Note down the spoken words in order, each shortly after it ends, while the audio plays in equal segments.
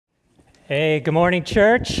Hey, good morning,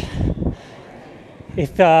 church.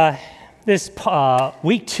 If this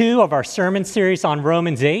week 2 of our sermon series on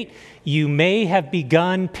Romans 8, you may have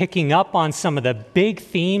begun picking up on some of the big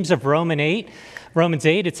themes of Romans 8. Romans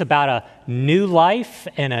 8, it's about a new life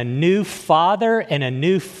and a new father and a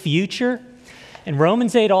new future. And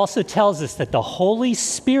Romans 8 also tells us that the Holy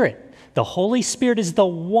Spirit is the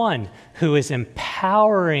one who is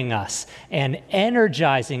empowering us and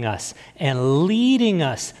energizing us and leading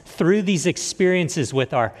us through these experiences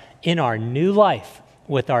in our new life,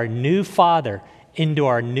 with our new Father, into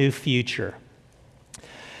our new future.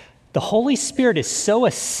 The Holy Spirit is so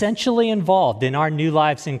essentially involved in our new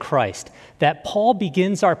lives in Christ that Paul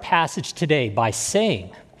begins our passage today by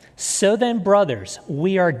saying, "So then, brothers,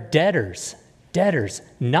 we are debtors,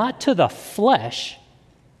 not to the flesh,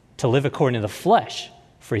 to live according to the flesh.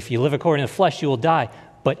 For if you live according to the flesh, you will die.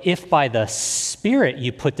 But if by the Spirit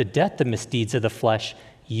you put to death the misdeeds of the flesh,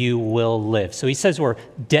 you will live." So he says we're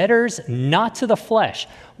debtors not to the flesh.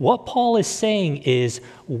 What Paul is saying is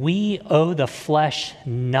we owe the flesh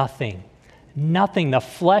nothing. Nothing. The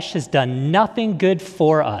flesh has done nothing good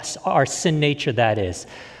for us, our sin nature, that is.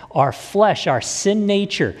 Our flesh, our sin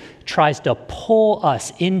nature, tries to pull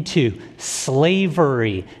us into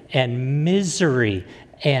slavery and misery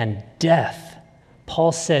and death.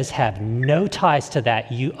 Paul says, have no ties to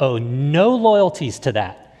that. You owe no loyalties to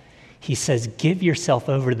that. He says, give yourself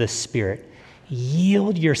over to the Spirit.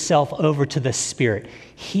 Yield yourself over to the Spirit.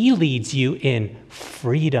 He leads you in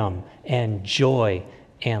freedom and joy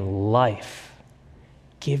and life.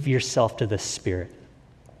 Give yourself to the Spirit.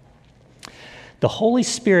 The Holy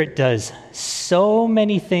Spirit does so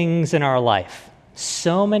many things in our life.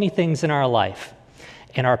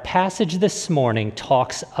 And our passage this morning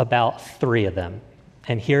talks about 3 of them.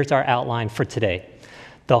 And here's our outline for today.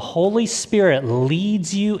 The Holy Spirit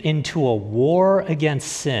leads you into a war against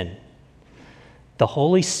sin. The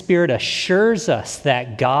Holy Spirit assures us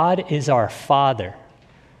that God is our Father.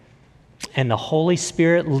 And the Holy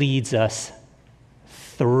Spirit leads us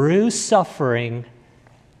through suffering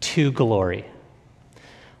to glory.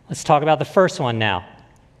 Let's talk about the first one now.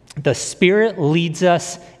 The Spirit leads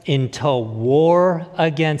us into war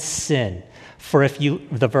against sin.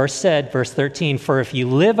 The verse said, verse 13, for if you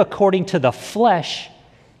live according to the flesh,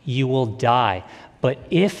 you will die. But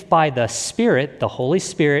if by the Spirit, the Holy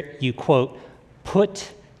Spirit, you, quote,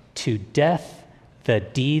 put to death the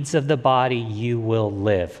deeds of the body, you will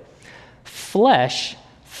live. Flesh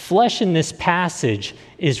in this passage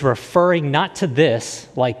is referring not to this,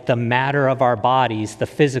 like the matter of our bodies, the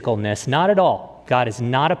physicalness, not at all. God is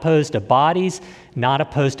not opposed to bodies, not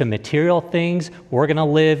opposed to material things. We're going to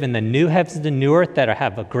live in the new heavens and the new earth that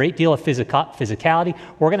have a great deal of physicality.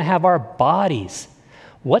 We're going to have our bodies.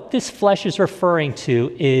 What this flesh is referring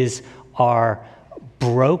to is our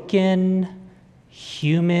broken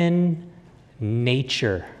human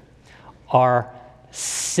nature, our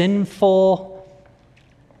sinful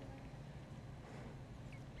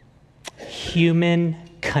human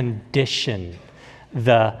condition,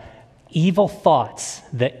 the evil thoughts,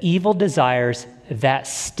 the evil desires that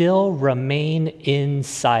still remain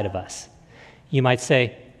inside of us. You might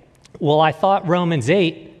say, well, I thought Romans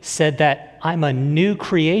 8 said that I'm a new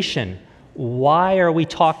creation. Why are we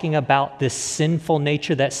talking about this sinful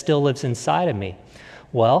nature that still lives inside of me?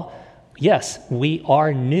 Well, yes, we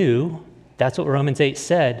are new. That's what Romans 8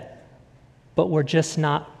 said, but we're just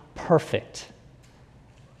not perfect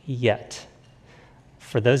yet.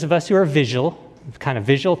 For those of us who are visual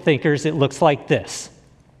thinkers, it looks like this.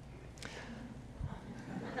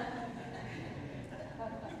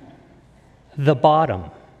 The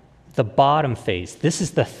bottom phase. This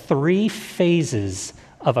is the 3 phases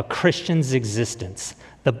of a Christian's existence.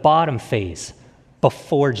 The bottom phase,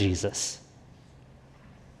 before Jesus.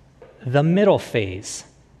 The middle phase,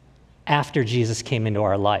 after Jesus came into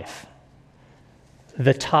our life.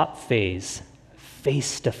 The top phase,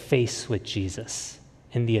 face to face with Jesus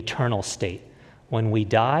in the eternal state, when we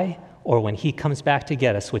die or when he comes back to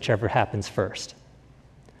get us, whichever happens first.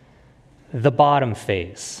 The bottom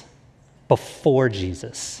phase, before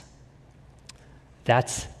Jesus.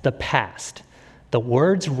 That's the past. The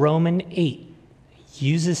words Romans 8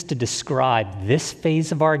 uses to describe this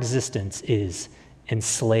phase of our existence is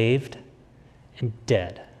enslaved and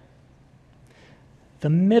dead. The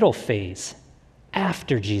middle phase,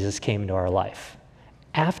 after Jesus came into our life,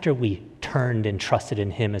 after we turned and trusted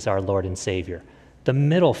in him as our Lord and Savior. The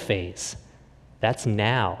middle phase, that's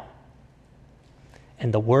now.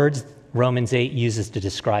 And the words Romans 8 uses to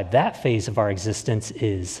describe that phase of our existence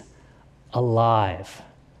is alive,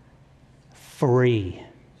 free,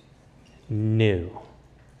 new.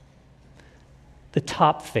 The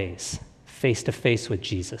top phase, face to face with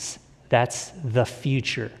Jesus. That's the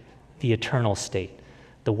future, the eternal state.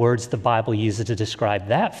 The words the Bible uses to describe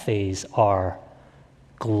that phase are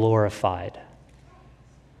glorified,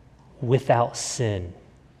 without sin,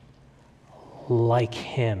 like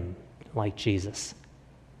him, like Jesus,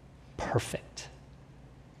 perfect.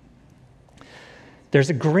 There's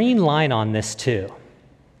a green line on this too.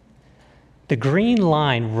 The green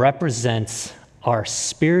line represents our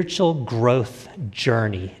spiritual growth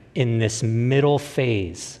journey in this middle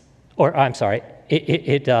phase.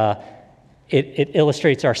 It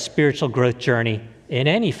illustrates our spiritual growth journey in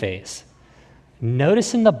any phase.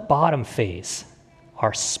 Notice in the bottom phase,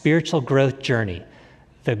 our spiritual growth journey,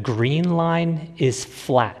 the green line is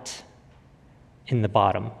flat in the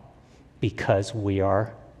bottom because we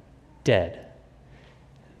are dead.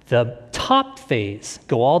 The top phase,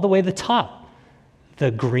 go all the way to the top,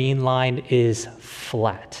 the green line is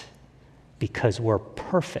flat because we're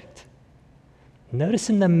perfect. Notice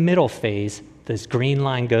in the middle phase, this green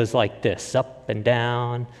line goes like this, up and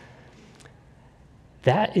down.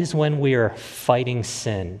 That is when we are fighting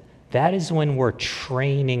sin. That is when we're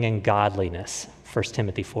training in godliness, 1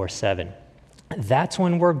 Timothy 4:7. That's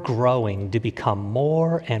when we're growing to become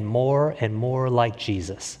more and more and more like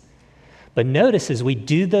Jesus. But notice as we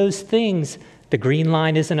do those things, the green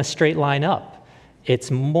line isn't a straight line up. It's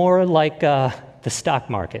more like the stock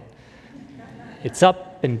market. It's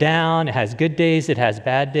up and down. It has good days. It has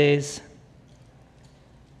bad days.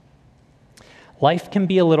 Life can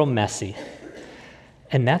be a little messy.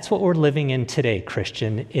 And that's what we're living in today,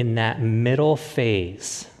 Christian, in that middle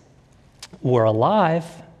phase. We're alive,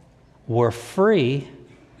 we're free,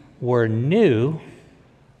 we're new,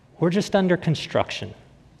 we're just under construction.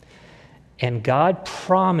 And God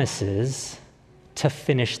promises to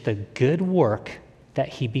finish the good work that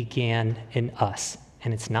he began in us.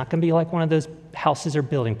 And it's not going to be like one of those houses or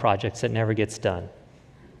building projects that never gets done.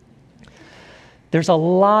 There's a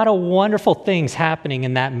lot of wonderful things happening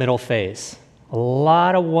in that middle phase. A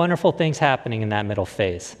lot of wonderful things happening in that middle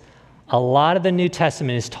phase. A lot of the New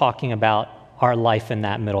Testament is talking about our life in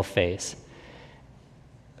that middle phase.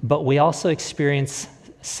 But we also experience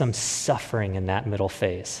some suffering in that middle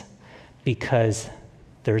phase because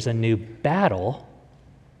there's a new battle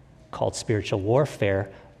called spiritual warfare,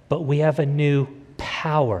 but we have a new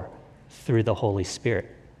power through the Holy Spirit.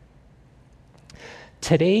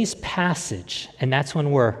 Today's passage, and that's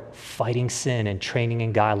when we're fighting sin and training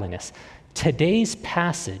in godliness, today's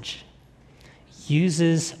passage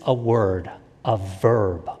uses a word, a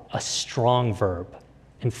verb, a strong verb.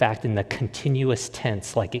 In fact, in the continuous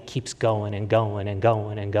tense, like it keeps going and going and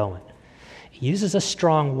going and going. It uses a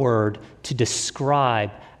strong word to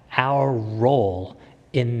describe our role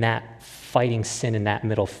in that fighting sin in that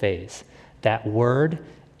middle phase. That word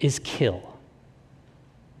is kill.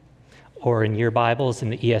 Or in your Bibles, in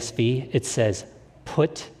the ESV, it says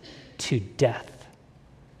put to death.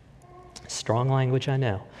 Strong language, I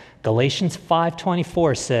know. Galatians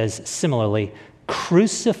 5:24 says, similarly,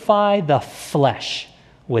 crucify the flesh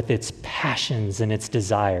with its passions and its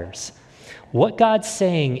desires. What God's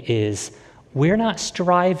saying is, we're not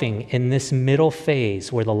striving in this middle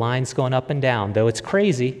phase where the line's going up and down, though it's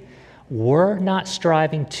crazy. We're not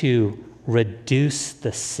striving to reduce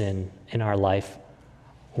the sin in our life.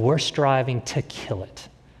 We're striving to kill it.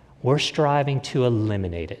 We're striving to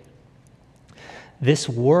eliminate it. This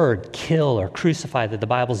word, kill or crucify, that the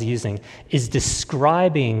Bible's using is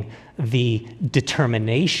describing the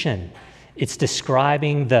determination. It's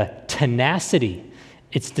describing the tenacity.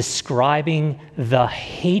 It's describing the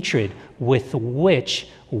hatred with which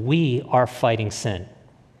we are fighting sin.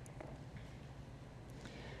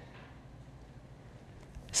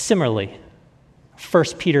 Similarly, 1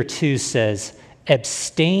 Peter 2 says,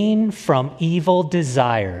 abstain from evil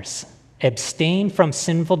desires. Abstain from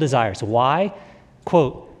sinful desires. Why?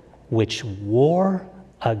 Quote, which war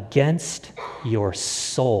against your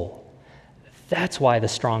soul. That's why the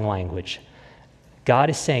strong language.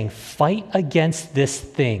 God is saying, fight against this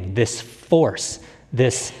thing, this force,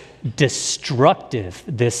 this destructive,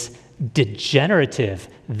 this degenerative,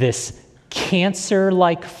 this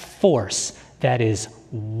cancer-like force that is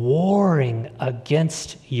warring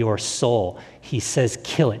against your soul. He says,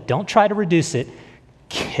 kill it. Don't try to reduce it.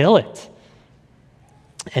 Kill it.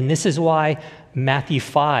 And this is why Matthew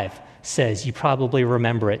 5 says, you probably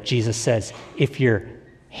remember it. Jesus says, if your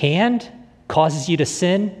hand causes you to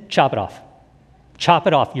sin, chop it off. Chop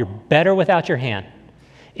it off. You're better without your hand.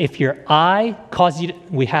 If your eye causes you to,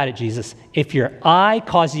 we had it, Jesus. If your eye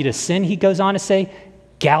causes you to sin, he goes on to say,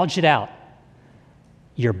 gouge it out.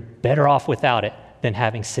 You're better off without it than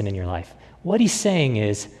having sin in your life. What he's saying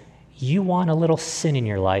is, You want a little sin in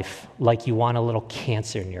your life like you want a little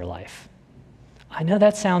cancer in your life. I know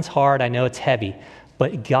that sounds hard. I know it's heavy.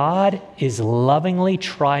 But God is lovingly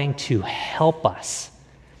trying to help us.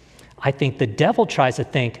 I think the devil tries to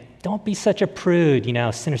think, don't be such a prude,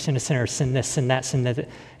 sinner, sinner, sinner, sin this, sin that, sin that.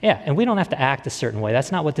 Yeah, and we don't have to act a certain way.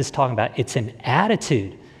 That's not what this is talking about. It's an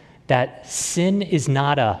attitude that sin is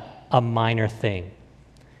not a minor thing.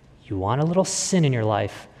 You want a little sin in your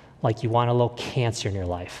life like you want a little cancer in your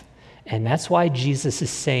life. And that's why Jesus is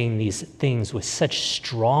saying these things with such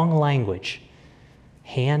strong language.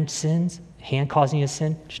 Hand causing you to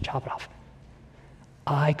sin, just chop it off.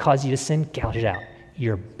 Eye cause you to sin, gouge it out.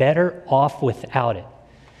 You're better off without it.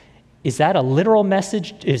 Is that a literal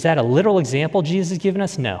message? Is that a literal example Jesus has given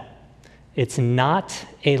us? No. It's not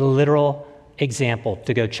a literal example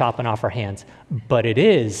to go chopping off our hands, but it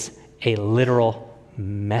is a literal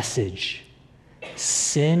message.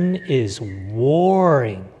 Sin is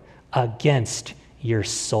warring against your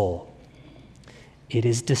soul. It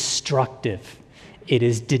is destructive. It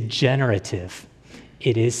is degenerative.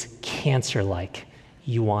 It is cancer-like.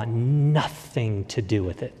 You want nothing to do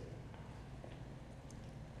with it.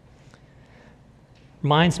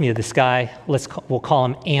 Reminds me of this guy, we'll call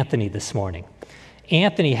him Anthony this morning.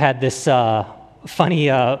 Anthony had this funny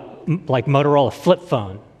Motorola flip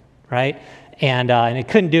phone, right? And it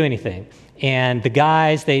couldn't do anything. And the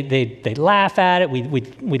guys, they'd laugh at it.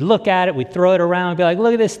 We'd look at it. We'd throw it around and be like,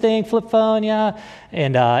 look at this thing, flip phone, yeah.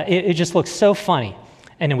 And it just looks so funny.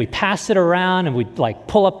 And then we pass it around and we'd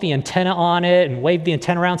pull up the antenna on it and wave the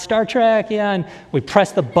antenna around, Star Trek, yeah. And we'd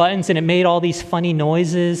press the buttons and it made all these funny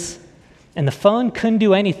noises. And the phone couldn't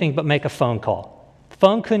do anything but make a phone call. The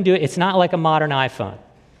phone couldn't do it. It's not like a modern iPhone.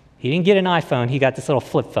 He didn't get an iPhone. He got this little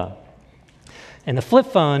flip phone. And the flip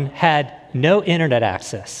phone had no internet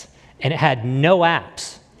access. And it had no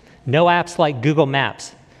apps like Google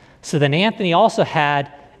Maps. So then Anthony also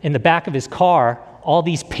had, in the back of his car, all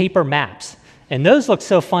these paper maps. And those look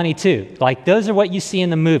so funny too. Those are what you see in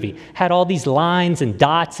the movie. Had all these lines and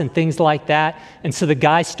dots and things like that. And so the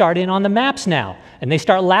guys start in on the maps now. And they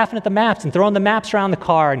start laughing at the maps and throwing the maps around the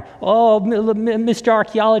car. And, oh, Mr.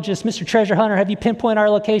 Archaeologist, Mr. Treasure Hunter, have you pinpointed our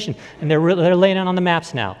location? And they're laying it on the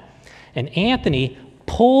maps now. And Anthony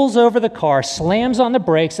pulls over the car, slams on the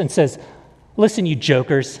brakes, and says, listen, you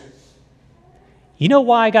jokers. You know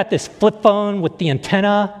why I got this flip phone with the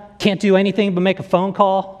antenna? Can't do anything but make a phone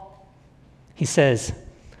call? He says,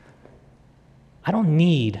 I don't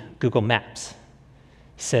need Google Maps.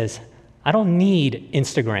 He says, I don't need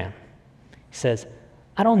Instagram. He says,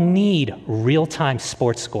 I don't need real-time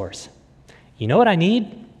sports scores. You know what I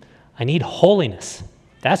need? I need holiness.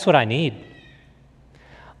 That's what I need.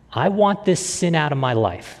 I want this sin out of my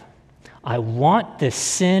life. I want this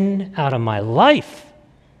sin out of my life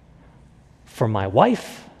for my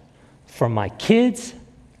wife, for my kids,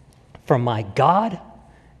 for my God,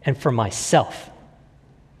 and for myself.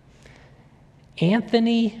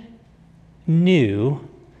 Anthony knew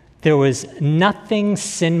there was nothing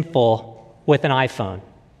sinful with an iPhone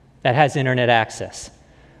that has internet access.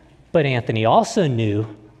 But Anthony also knew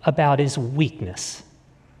about his weakness.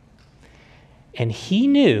 And he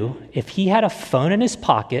knew if he had a phone in his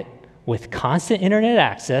pocket with constant internet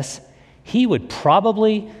access, he would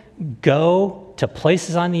probably go to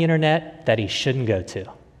places on the internet that he shouldn't go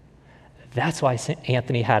to. That's why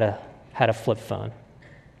Anthony had a flip phone.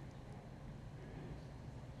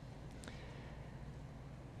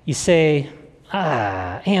 You say,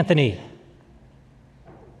 Anthony,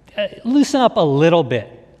 loosen up a little bit.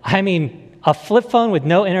 I mean, a flip phone with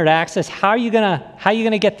no internet access, how are you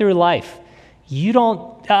gonna get through life? You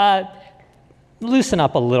don't loosen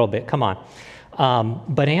up a little bit. Come on.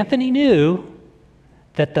 But Anthony knew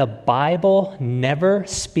that the Bible never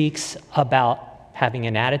speaks about having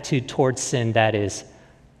an attitude towards sin that is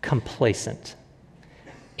complacent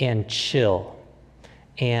and chill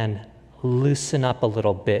and loosen up a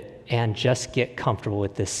little bit and just get comfortable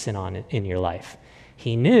with this sin in your life.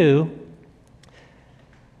 He knew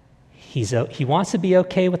he wants to be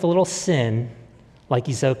okay with a little sin like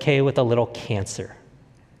he's okay with a little cancer.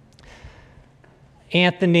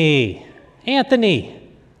 Anthony,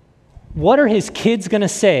 what are his kids going to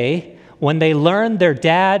say when they learn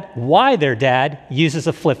why their dad uses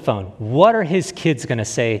a flip phone? What are his kids going to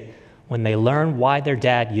say when they learn why their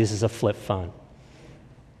dad uses a flip phone?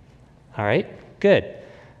 All right, good.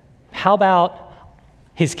 How about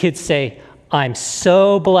his kids say, I'm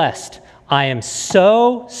so blessed. I am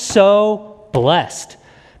so blessed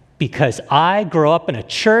because I grow up in a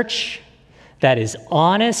church that is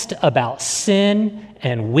honest about sin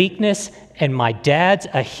and weakness, and my dad's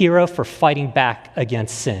a hero for fighting back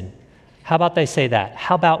against sin. How about they say that?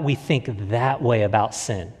 How about we think that way about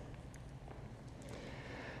sin?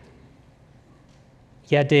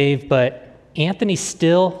 Yeah, Dave, but Anthony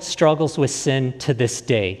still struggles with sin to this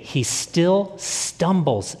day. He still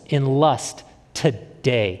stumbles in lust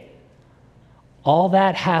today. All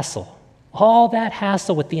that hassle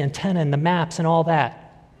with the antenna and the maps and all that,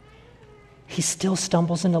 he still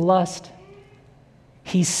stumbles into lust.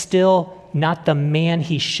 He's still not the man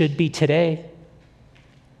he should be today.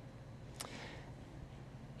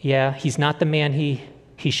 Yeah, he's not the man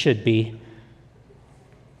he should be.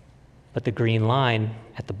 But the green line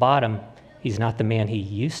at the bottom, he's not the man he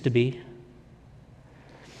used to be.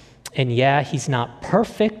 And yeah, he's not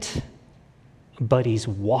perfect, but he's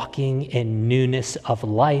walking in newness of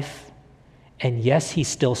life. And yes, he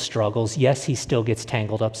still struggles. Yes, he still gets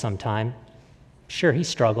tangled up sometime. Sure, he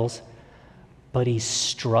struggles, but he's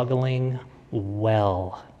struggling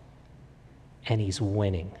well, and he's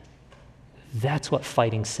winning. That's what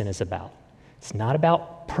fighting sin is about. It's not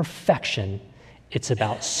about perfection. It's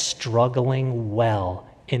about struggling well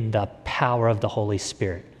in the power of the Holy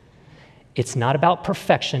Spirit. It's not about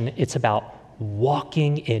perfection. It's about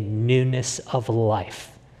walking in newness of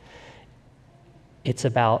life. It's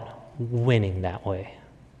about winning that way.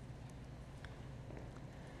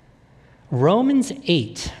 Romans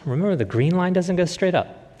 8, remember the green line doesn't go straight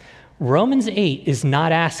up. Romans 8 is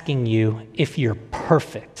not asking you if you're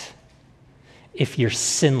perfect, if you're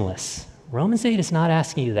sinless. Romans 8 is not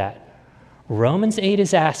asking you that. Romans 8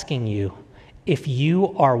 is asking you if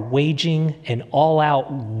you are waging an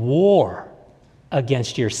all-out war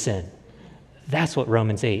against your sin. That's what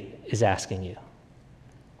Romans 8 is asking you.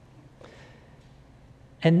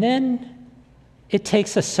 And then it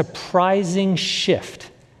takes a surprising shift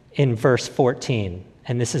in verse 14,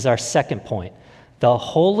 and this is our second point. The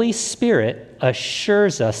Holy Spirit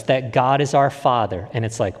assures us that God is our Father. And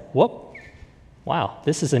it's like, whoop, wow,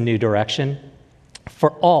 this is a new direction.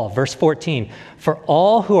 For all, verse 14, for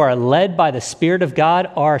all who are led by the Spirit of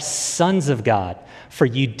God are sons of God. For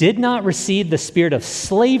you did not receive the spirit of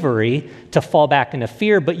slavery to fall back into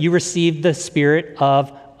fear, but you received the spirit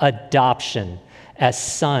of adoption as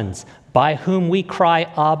sons, by whom we cry,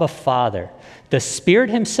 Abba, Father. The Spirit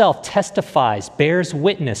himself testifies, bears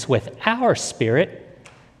witness with our spirit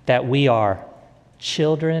that we are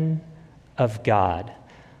children of God.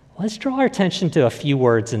 Let's draw our attention to a few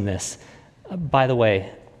words in this. By the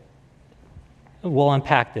way, we'll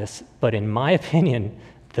unpack this, but in my opinion,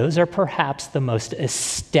 those are perhaps the most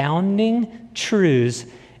astounding truths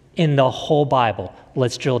in the whole Bible.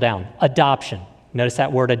 Let's drill down. Adoption. Notice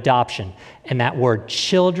that word adoption and that word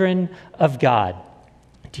children of God.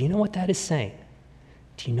 Do you know what that is saying?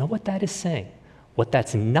 Do you know what that is saying? What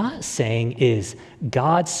that's not saying is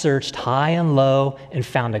God searched high and low and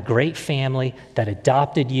found a great family that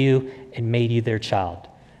adopted you and made you their child.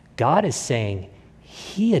 God is saying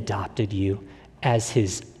he adopted you as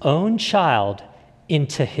his own child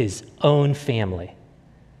into his own family.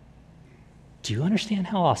 Do you understand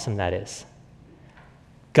how awesome that is?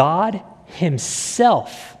 God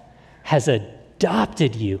himself has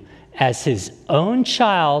adopted you as his own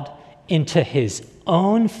child into his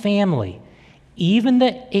own family. Even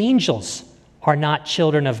the angels are not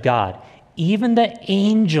children of God. Even the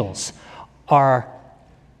angels are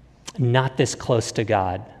not this close to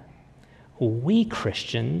God. We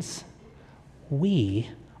Christians, we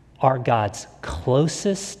are God's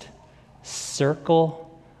closest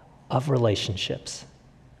circle of relationships.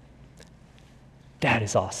 That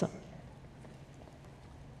is awesome.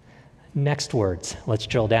 Next words, let's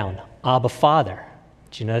drill down. Abba, Father.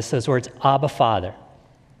 Did you notice those words? Abba, Father.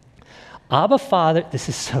 Abba, Father, this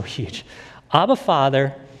is so huge. Abba,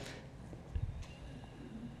 Father,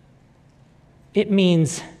 it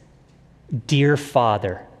means dear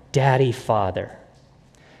Father, Daddy, Father.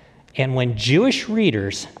 And when Jewish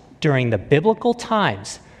readers during the biblical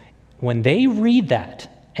times, when they read that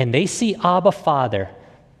and they see Abba, Father,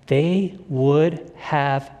 they would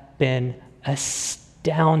have been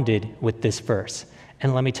astounded with this verse.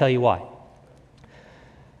 And let me tell you why.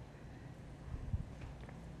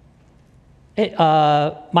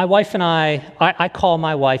 My wife and I call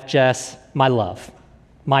my wife Jess my love,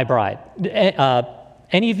 my bride.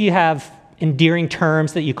 Any of you have endearing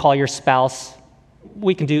terms that you call your spouse?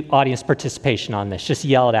 We can do audience participation on this. Just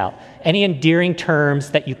yell it out. Any endearing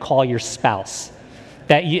terms that you call your spouse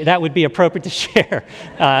that would be appropriate to share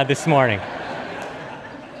this morning?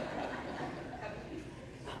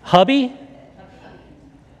 Hubby?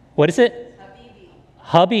 What is it?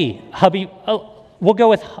 Hubby. Hubby. Oh, we'll go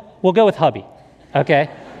with hubby. Okay.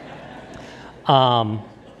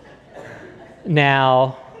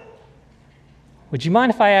 Now, Would you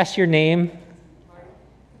mind if I ask your name? Marty.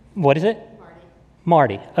 What is it? Marty.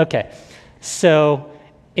 Marty. Okay. So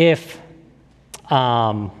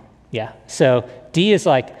so D is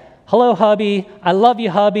like, hello, hubby. I love you,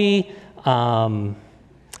 hubby.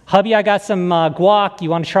 Hubby, I got some guac. You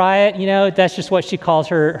want to try it? You know, that's just what she calls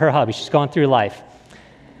her hubby. She's going through life.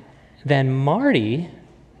 Then Marty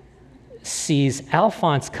sees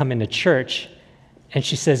Alphonse come into church, and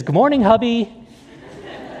she says, good morning, hubby.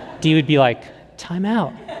 D would be like, time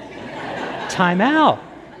out. Time out.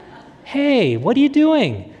 Hey, what are you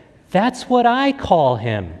doing? That's what I call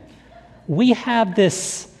him. We have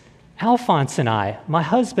this, Alphonse and I, my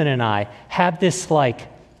husband and I, have this like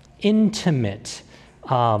intimate,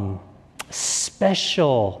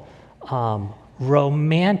 special,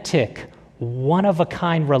 romantic,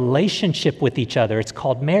 one-of-a-kind relationship with each other. It's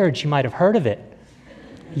called marriage. You might have heard of it.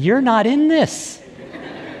 You're not in this.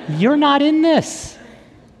 You're not in this.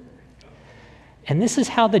 And this is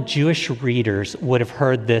how the Jewish readers would have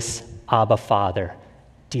heard this Abba Father,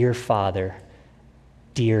 dear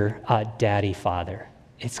Daddy Father.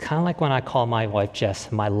 It's kind of like when I call my wife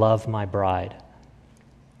Jess, my love, my bride.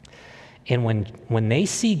 And when they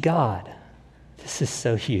see God, this is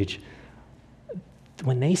so huge.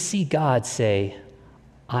 When they see God say,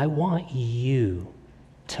 I want you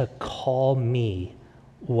to call me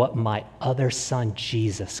what my other son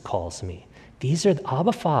Jesus calls me. These are,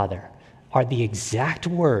 Abba Father, are the exact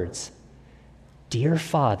words, dear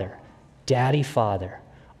Father, Daddy Father,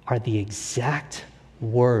 are the exact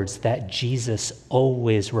words that Jesus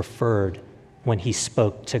always referred when he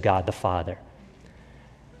spoke to God the Father.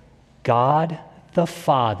 God the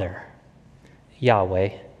Father,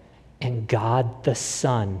 Yahweh, and God the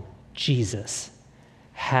Son, Jesus,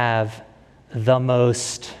 have the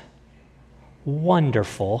most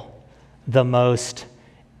wonderful, the most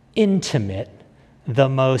intimate, the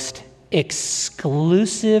most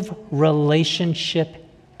exclusive relationship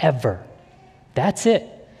ever. That's it.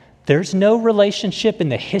 There's no relationship in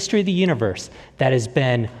the history of the universe that has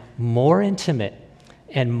been more intimate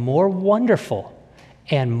and more wonderful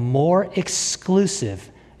and more exclusive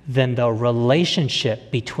than the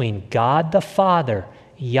relationship between God the Father,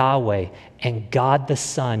 Yahweh, and God the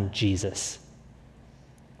Son, Jesus.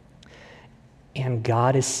 And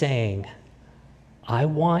God is saying, I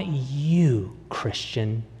want you,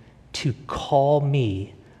 Christian, to call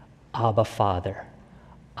me Abba Father.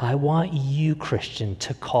 I want you, Christian,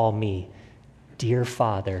 to call me dear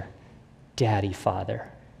Father, Daddy Father.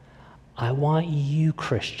 I want you,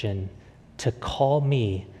 Christian, to call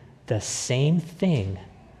me the same thing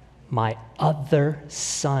my other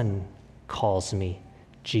son calls me,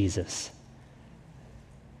 Jesus.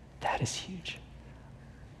 That is huge.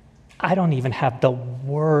 I don't even have the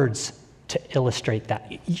words to illustrate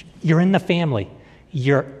that. You're in the family.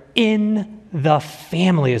 You're in the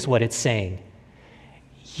family is what it's saying.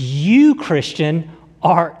 You, Christian,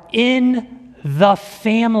 are in the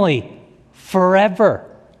family forever.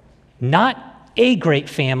 Not a great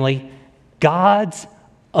family, God's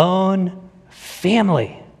own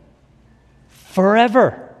family.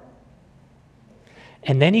 Forever.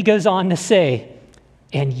 And then he goes on to say,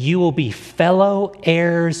 and you will be fellow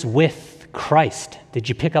heirs with Christ. Did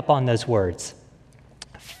you pick up on those words?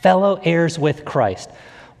 Fellow heirs with Christ.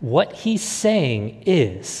 What he's saying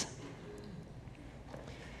is,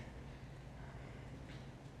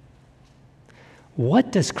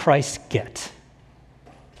 what does Christ get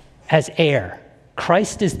as heir?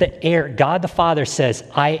 Christ is the heir. God the Father says,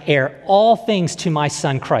 I heir all things to my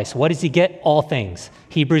son Christ. What does he get? All things.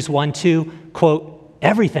 Hebrews 1:2, quote,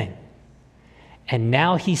 everything. And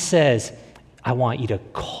now he says, I want you to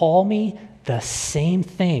call me the same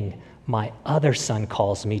thing my other son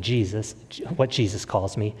calls me, Jesus, what Jesus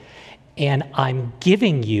calls me, and I'm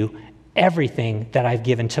giving you everything that I've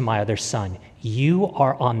given to my other son. You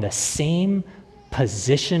are on the same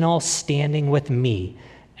positional standing with me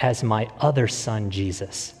as my other son,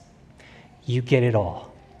 Jesus. You get it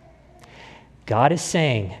all. God is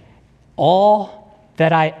saying, all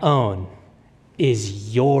that I own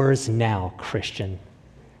is yours now, Christian.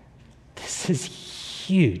 This is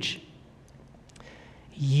huge.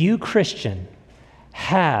 You, Christian,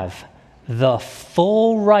 have the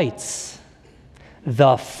full rights,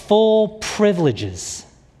 the full privileges,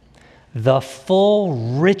 the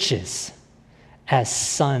full riches as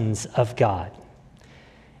sons of God.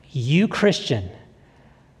 You, Christian,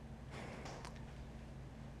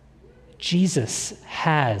 Jesus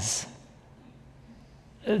has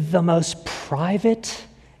the most private,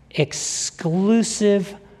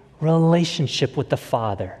 exclusive relationship with the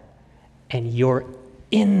Father, and you're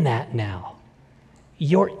in that now.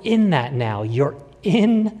 You're in that now. You're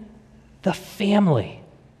in the family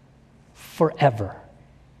forever.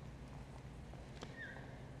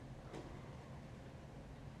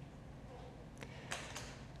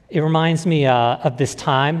 It reminds me of this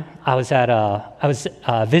time I was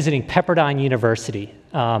visiting Pepperdine University.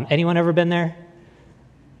 Anyone ever been there?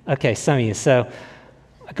 Okay, some of you. So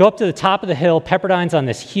I go up to the top of the hill. Pepperdine's on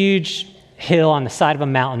this huge hill on the side of a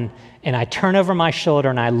mountain, and I turn over my shoulder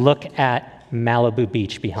and I look at Malibu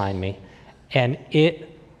Beach behind me, and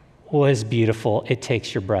it was beautiful. It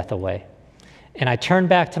takes your breath away. And I turned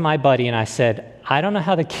back to my buddy and I said, I don't know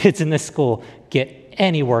how the kids in this school get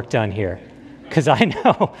any work done here, because I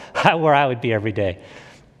know where I would be every day.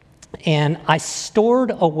 And I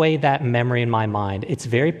stored away that memory in my mind. It's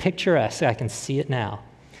very picturesque. I can see it now.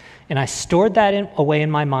 And I stored that away in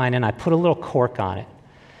my mind, and I put a little cork on it.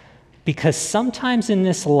 Because sometimes in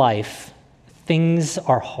this life, things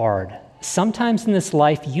are hard. Sometimes in this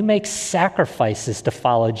life, you make sacrifices to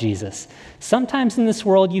follow Jesus. Sometimes in this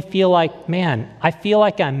world, you feel like, man, I feel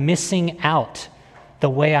like I'm missing out the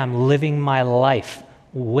way I'm living my life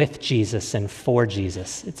with Jesus and for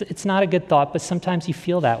Jesus. It's not a good thought, but sometimes you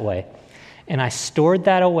feel that way. And I stored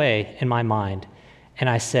that away in my mind. And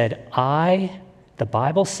I said, the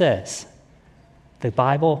Bible says,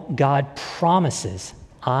 God promises,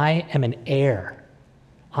 I am an heir.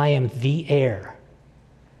 I am the heir.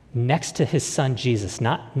 Next to his son Jesus,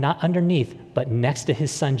 not underneath, but next to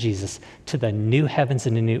his son Jesus, to the new heavens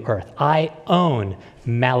and the new earth. I own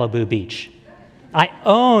Malibu Beach. I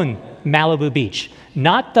own Malibu Beach.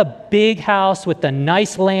 Not the big house with the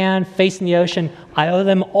nice land facing the ocean. I owe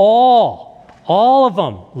them all of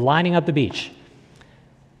them lining up the beach.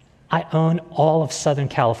 I own all of Southern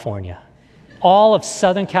California. All of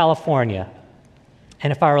Southern California.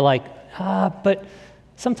 And if I were like, but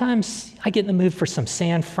sometimes I get in the mood for some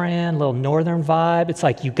San Fran, a little northern vibe. It's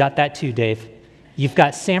like, you got that too, Dave. You've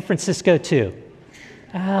got San Francisco too.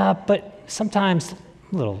 But sometimes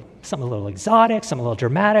something a little exotic, something a little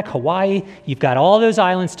dramatic, Hawaii. You've got all those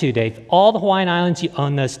islands too, Dave. All the Hawaiian Islands, you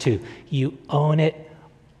own those too. You own it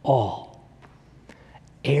all.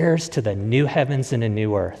 Heirs to the new heavens and a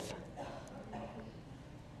new earth.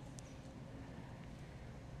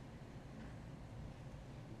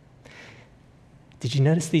 Did you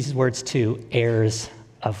notice these words too? Heirs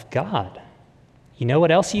of God. You know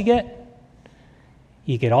what else you get?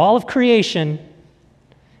 You get all of creation,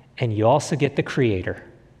 and you also get the Creator.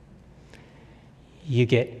 You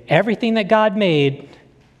get everything that God made,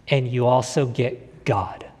 and you also get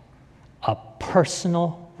God, a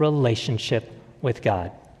personal relationship with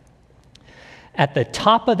God. At the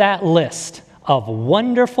top of that list of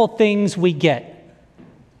wonderful things we get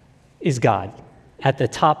is God, at the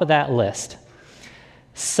top of that list.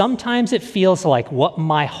 Sometimes it feels like what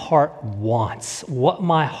my heart wants, what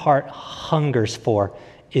my heart hungers for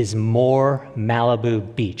is more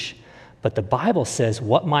Malibu Beach. But the Bible says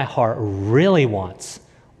what my heart really wants,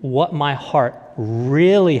 what my heart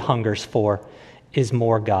really hungers for is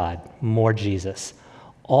more God, more Jesus.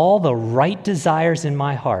 All the right desires in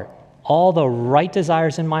my heart,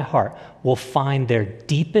 will find their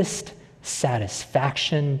deepest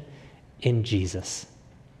satisfaction in Jesus.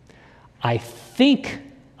 I think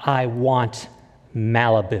I want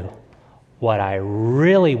Malibu. What I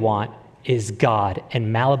really want is God,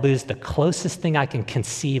 and Malibu's the closest thing I can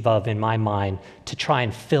conceive of in my mind to try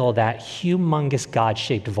and fill that humongous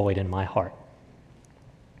God-shaped void in my heart.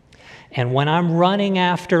 And when I'm running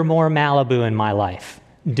after more Malibu in my life,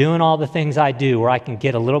 doing all the things I do where I can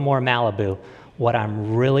get a little more Malibu, what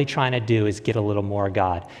I'm really trying to do is get a little more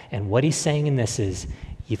God. And what he's saying in this is,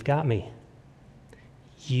 you've got me.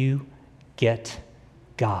 You get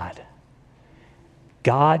God.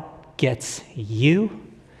 God gets you,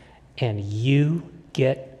 and you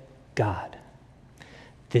get God.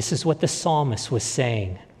 This is what the psalmist was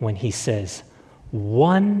saying when he says,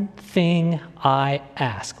 one thing I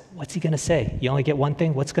ask. What's he going to say? You only get one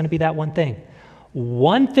thing? What's going to be that one thing?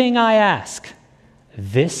 One thing I ask,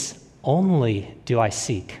 this only do I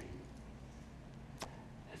seek,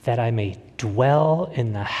 that I may dwell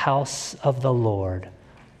in the house of the Lord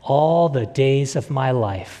all the days of my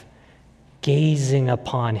life, gazing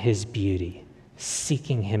upon his beauty,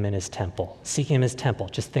 seeking him in his temple. Seeking him in his temple.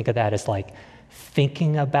 Just think of that as like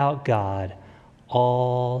thinking about God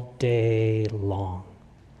all day long.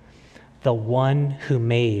 The one who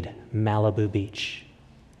made Malibu Beach.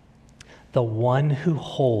 The one who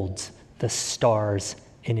holds the stars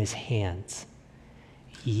in his hands.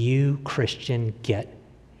 You, Christian, get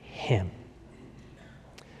him.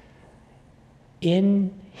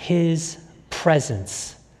 In his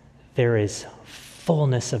presence, there is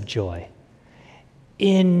fullness of joy.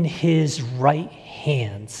 In his right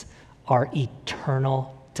hands are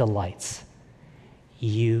eternal delights.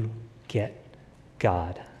 You get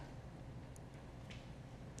God.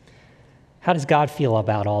 How does God feel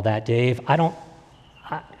about all that, Dave? How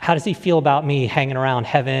does he feel about me hanging around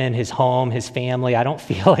heaven, his home, his family? I don't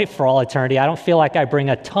feel it for all eternity. I don't feel like I bring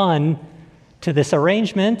a ton to this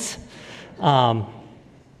arrangement. How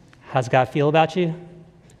does God feel about you?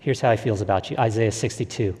 Here's how he feels about you. Isaiah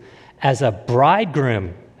 62. As a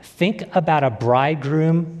bridegroom, think about a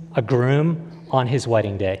groom on his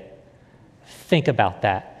wedding day. Think about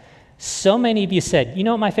that. So many of you said, you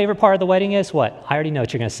know what my favorite part of the wedding is? What? I already know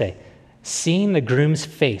what you're going to say. Seeing the groom's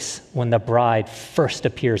face when the bride first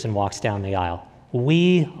appears and walks down the aisle.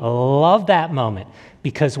 We love that moment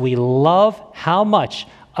because we love how much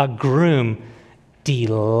a groom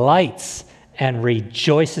delights and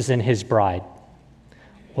rejoices in his bride.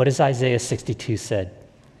 What does Isaiah 62 said?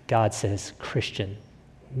 God says, Christian,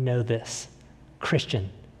 know this.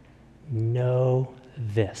 Christian, know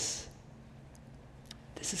this.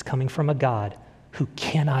 This is coming from a God who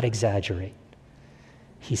cannot exaggerate.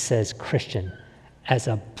 He says, Christian, as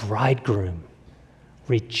a bridegroom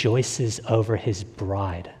rejoices over his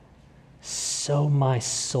bride, so my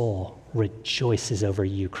soul rejoices over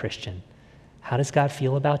you, Christian. How does God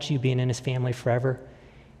feel about you being in his family forever?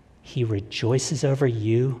 He rejoices over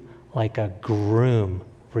you like a groom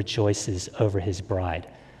rejoices over his bride.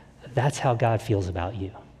 That's how God feels about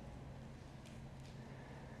you.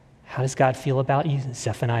 How does God feel about you?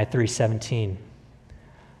 Zephaniah 3:17.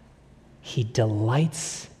 He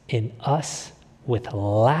delights in us with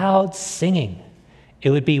loud singing.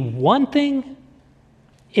 It would be one thing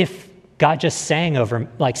if God just sang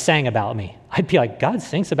about me. I'd be like, God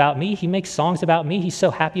sings about me. He makes songs about me. He's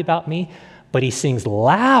so happy about me. But he sings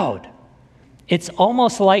loud. It's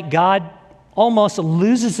almost like God almost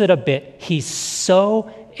loses it a bit. He's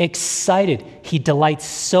so excited. He delights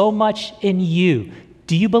so much in you.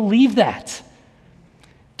 Do you believe that?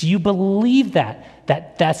 Do you believe that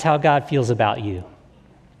that's how God feels about you?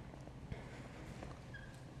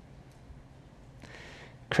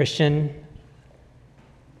 Christian,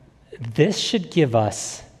 this should give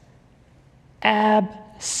us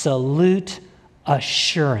absolute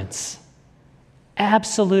assurance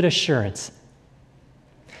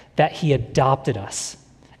that he adopted us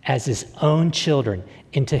as his own children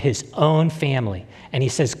into his own family. And he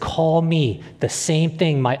says, call me the same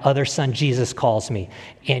thing my other son Jesus calls me.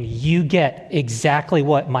 And you get exactly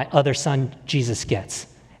what my other son Jesus gets.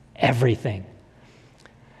 Everything.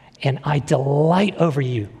 And I delight over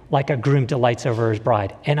you like a groom delights over his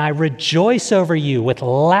bride. And I rejoice over you with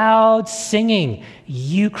loud singing.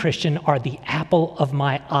 You, Christian, are the apple of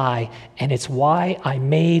my eye. And it's why I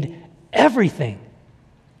made everything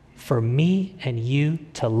for me and you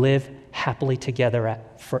to live happily together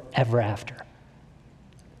forever after.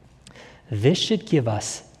 This should give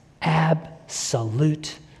us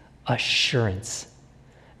absolute assurance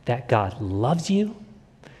that God loves you,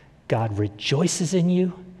 God rejoices in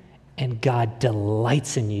you, and God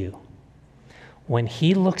delights in you. When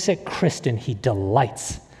he looks at Kristen, he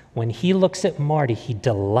delights. When he looks at Marty, he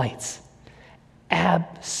delights.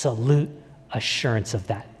 Absolute assurance of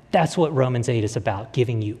that. That's what Romans 8 is about,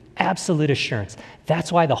 giving you absolute assurance.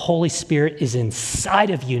 That's why the Holy Spirit is inside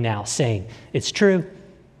of you now saying, it's true.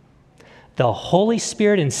 The Holy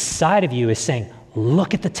Spirit inside of you is saying,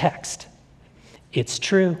 look at the text. It's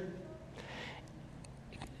true.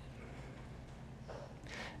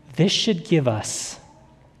 This should give us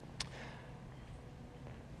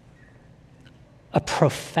a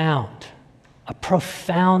profound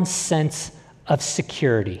sense of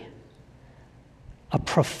security, a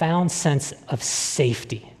profound sense of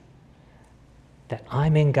safety, that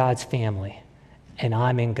I'm in God's family and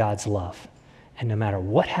I'm in God's love. And no matter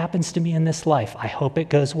what happens to me in this life, I hope it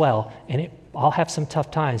goes well, and I'll have some tough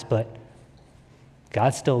times, but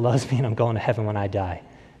God still loves me and I'm going to heaven when I die.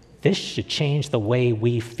 This should change the way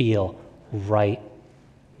we feel right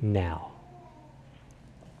now.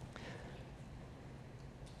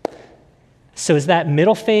 So is that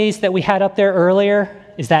middle phase that we had up there earlier,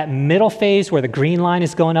 is that middle phase where the green line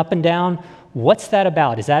is going up and down, what's that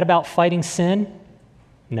about? Is that about fighting sin?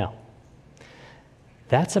 No.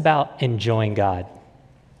 That's about enjoying God.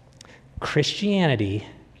 Christianity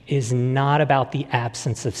is not about the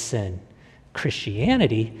absence of sin.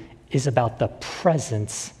 Christianity is about the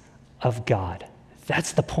presence of God.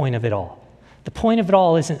 That's the point of it all. The point of it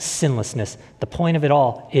all isn't sinlessness. The point of it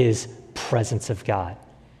all is presence of God.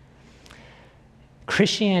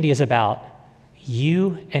 Christianity is about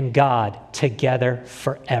you and God together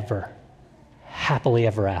forever, happily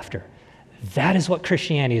ever after. That is what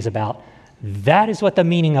Christianity is about. That is what the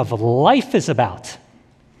meaning of life is about.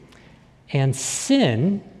 And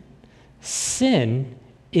sin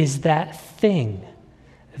is that thing,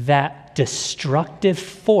 that destructive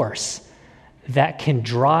force that can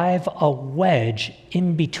drive a wedge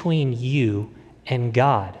in between you and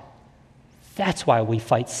God. That's why we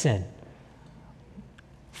fight sin,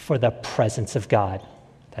 for the presence of God.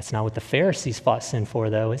 That's not what the Pharisees fought sin for,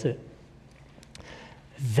 though, is it?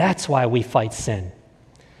 That's why we fight sin.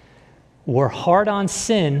 We're hard on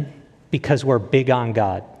sin because we're big on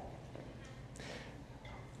God.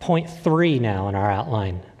 Point 3 now in our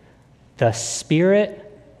outline. The Spirit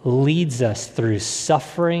leads us through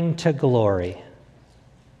suffering to glory.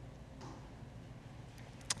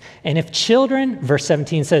 And if children, verse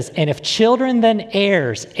 17 says, and if children, then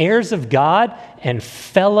heirs, heirs of God and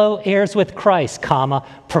fellow heirs with Christ,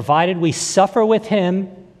 provided we suffer with him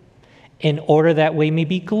in order that we may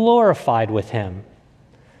be glorified with him.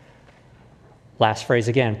 Last phrase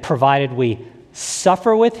again, provided we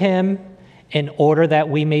suffer with him in order that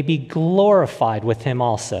we may be glorified with him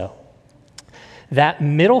also. That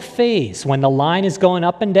middle phase, when the line is going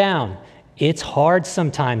up and down, it's hard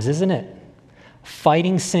sometimes, isn't it?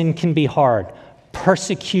 Fighting sin can be hard.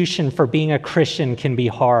 Persecution for being a Christian can be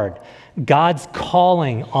hard. God's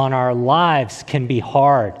calling on our lives can be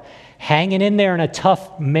hard. Hanging in there in a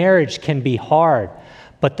tough marriage can be hard.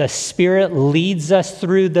 But the Spirit leads us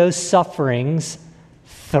through those sufferings,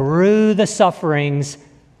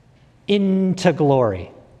 into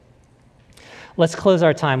glory. Let's close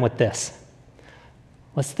our time with this.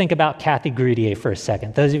 Let's think about Kathy Grudier for a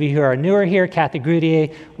second. Those of you who are newer here, Kathy Grudier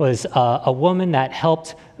was a woman that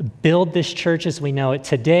helped build this church as we know it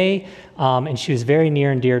today, and she was very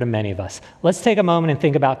near and dear to many of us. Let's take a moment and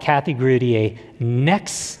think about Kathy Grudier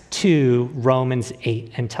next to Romans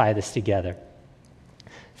 8 and tie this together.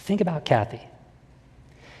 Think about Kathy.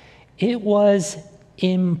 It was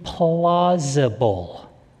implausible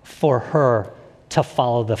for her to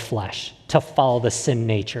follow the flesh, to follow the sin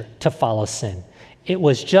nature, to follow sin. It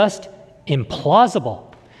was just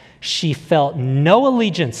implausible. She felt no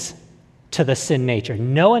allegiance to the sin nature,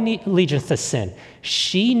 no allegiance to sin.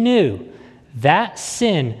 She knew that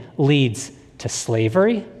sin leads to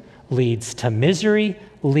slavery, leads to misery,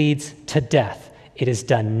 leads to death. It has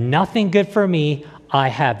done nothing good for me. I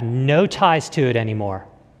have no ties to it anymore.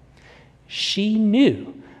 She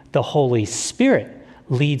knew the Holy Spirit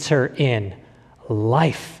leads her in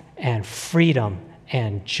life and freedom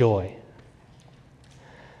and joy.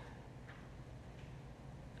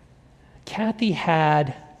 Kathy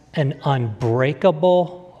had an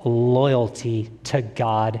unbreakable loyalty to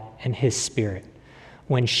God and his Spirit.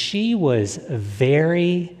 When she was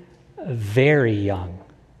very, very young,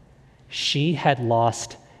 she had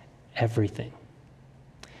lost everything.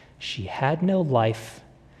 She had no life.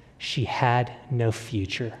 She had no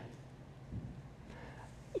future.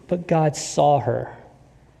 But God saw her,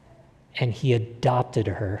 and he adopted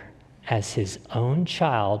her as his own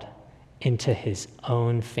child into his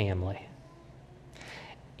own family.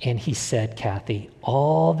 And he said, Kathy,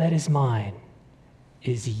 all that is mine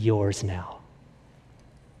is yours now.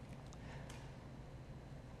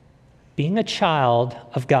 Being a child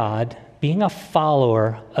of God, being a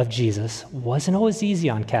follower of Jesus wasn't always easy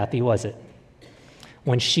on Kathy, was it?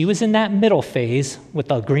 When she was in that middle phase with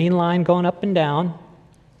the green line going up and down,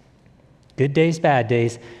 good days, bad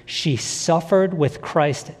days, she suffered with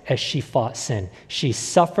Christ as she fought sin. She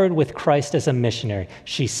suffered with Christ as a missionary.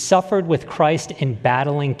 She suffered with Christ in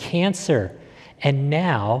battling cancer. And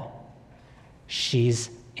now she's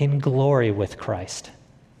in glory with Christ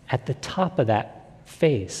at the top of that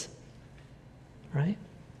phase, right?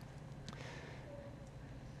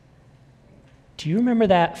 Do you remember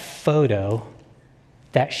that photo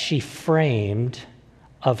that she framed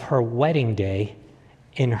of her wedding day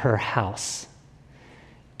in her house?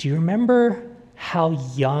 Do you remember how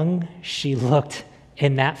young she looked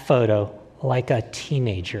in that photo, like a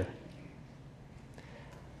teenager?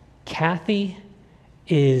 Kathy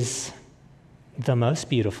is the most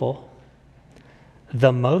beautiful,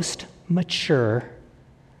 the most mature,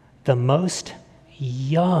 the most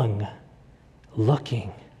young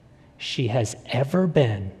looking she has ever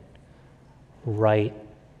been right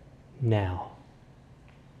now.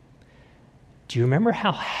 Do you remember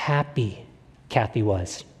how happy Kathy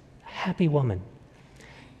was? Happy woman.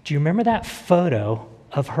 Do you remember that photo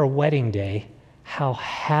of her wedding day? How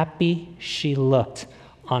happy she looked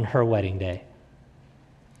on her wedding day.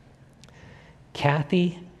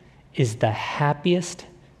 Kathy is the happiest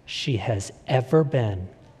she has ever been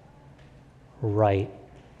right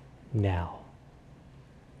now.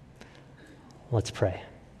 Let's pray.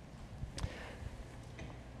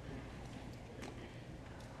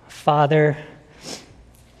 Father,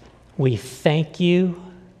 We thank you,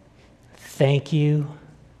 thank you,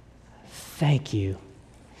 thank you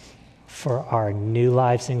for our new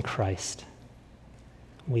lives in Christ.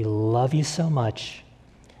 We love you so much.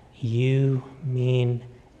 You mean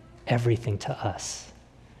everything to us.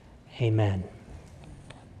 Amen.